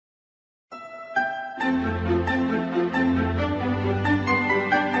ආයුබෝවන්.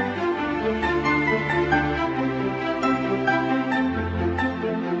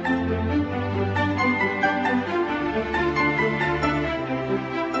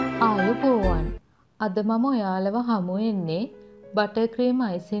 අද මම ඔයාලව හමු වෙන්නේ බටර්ක්‍රීම්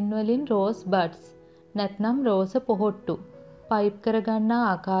අයිසින් වලින් රෝස් බඩ්ස් නැත්නම් රෝස පොහොට්ටු පයිප් කරගන්නා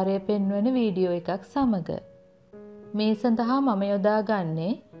ආකාරය පෙන්වන වීඩියෝ එකක් සමග. මේ සඳහා මම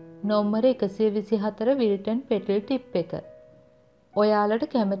යොදාගන්නේ නම්බර 124 විල්ටන් පෙටල් ටිප් එක. ඔයාලට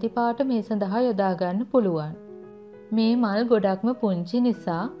කැමති පාට මේ සඳහා යොදා ගන්න පුළුවන්. මේ මල් ගොඩක්ම පුංචි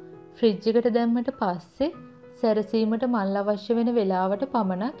නිසා ෆ්‍රිජ් එකට දැම්මට පස්සේ සැරසීමට මල් අවශ්‍ය වෙන වෙලාවට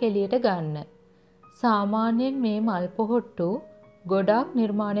පමණක් එළියට ගන්න. සාමාන්‍යයෙන් මේ මල් පොහොට්ටු ගොඩාක්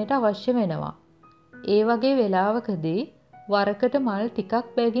නිර්මාණයට අවශ්‍ය වෙනවා. ඒ වගේ වෙලාවකදී වරකට මල් ටිකක්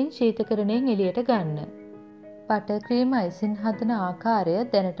බැගින් ශීතකරණයෙන් එළියට ගන්න. බටර්ක්‍රීම් අයිසින් හදන ආකාරය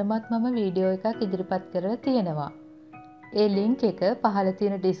දැනටමත් මම වීඩියෝ එකක් ඉදිරිපත් කරලා තියෙනවා. ඒ ලින්ක් එක පහළ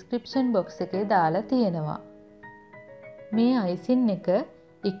තියෙන ඩිස්ක්‍රිප්ෂන් බොක්ස් එකේ දාලා තියෙනවා. මේ අයිසින් එක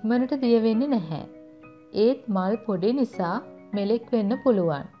ඉක්මනට දිය වෙන්නේ නැහැ. ඒත් මල් පොඩි නිසා මෙලෙක් වෙන්න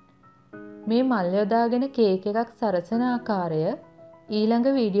පුළුවන්. මේ මල් යොදාගෙන කේක් එකක් සරසන ආකාරය ඊළඟ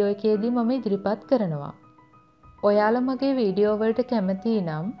වීඩියෝ එකේදී මම ඉදිරිපත් කරනවා. ඔයාලා මගේ වීඩියෝ වලට කැමති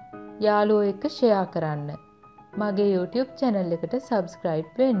නම් යාළුවෝ එක්ක ෂෙයා කරන්න. මගේ YouTube channel එකට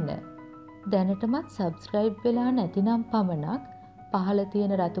subscribe වෙන්න. දැනටමත් subscribe වෙලා නැතිනම් පමණක් පහළ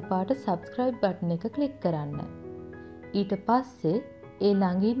තියෙන රතු පාට subscribe button එක click කරන්න. ඊට පස්සේ ඒ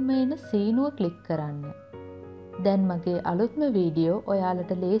ළඟින්ම එන සීනුව ක්ලික් කරන්න. දැන් මගේ අලුත්ම වීඩියෝ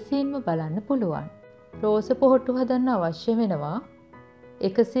ඔයාලට ලේසියෙන්ම බලන්න පුළුවන්. රෝස පොහොට්ටු හදන්න අවශ්‍ය වෙනවා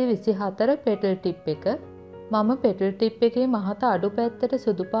 124 පෙටල් ටිප් එක. මම පෙටල් ටිප් එකේ මහත අඩු පැත්තට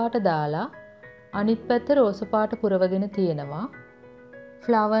සුදු පාට දාලා අනිත් පැත්ත රෝස පාට පුරවගෙන තියෙනවා.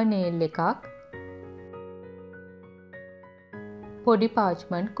 ෆ්ලවර් නේල් එකක්, පොඩි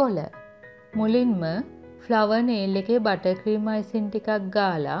පාච්මන්ට් කොළ. මුලින්ම ෆ්ලවර් නේල් එකේ බටර්ක්‍රීම් අයිසින් ටිකක්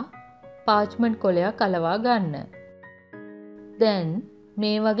ගාලා පාච්මන්ට් කොළයක් අලවා ගන්න. දැන්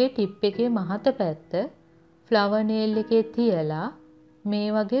මේ වගේ ටිප් එකේ මහත පැත්ත ෆ්ලවර් නේල් එකේ තියලා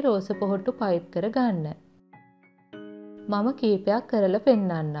මේ වගේ රෝස පොහොට්ටු පයිප් කර ගන්න. මම කීපයක් කරලා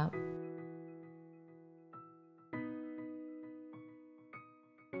පෙන්නන්නම්.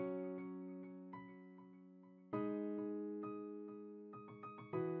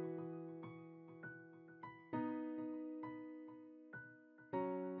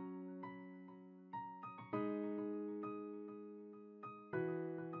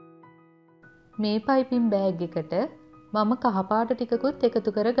 මේ පයිපින් බෑග් එකට මම කහපාට ටිකකුත්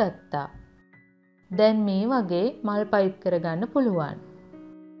එකතු කරගත්තා. දැන් මේ වගේ මල් පයිප් කරගන්න පුළුවන්.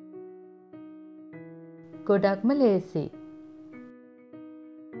 ගොඩක්ම ලේසි.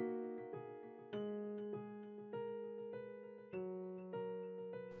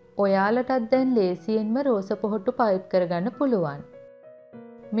 ඔයාලටත් දැන් ලේසියෙන්ම රෝස පොහොට්ටු පයිප් කරගන්න පුළුවන්.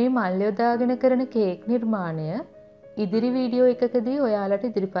 මේ මල් යොදාගෙන කරන කේක් නිර්මාණය ඉදිරි වීඩියෝ එකකදී ඔයාලට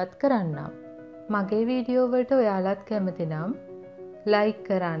ඉදිරිපත් කරන්නම්. මගේ වීඩියෝ වලට ඔයාලත් කැමති නම් ලයික්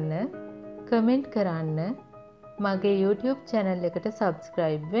කරන්න, කමෙන්ට් කරන්න, මගේ YouTube channel එකට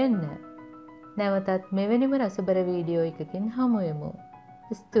subscribe වෙන්න. නැවතත් මෙවැනිම රසබර වීඩියෝ එකකින් හමු වෙමු.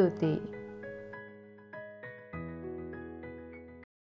 ස්තුතියි.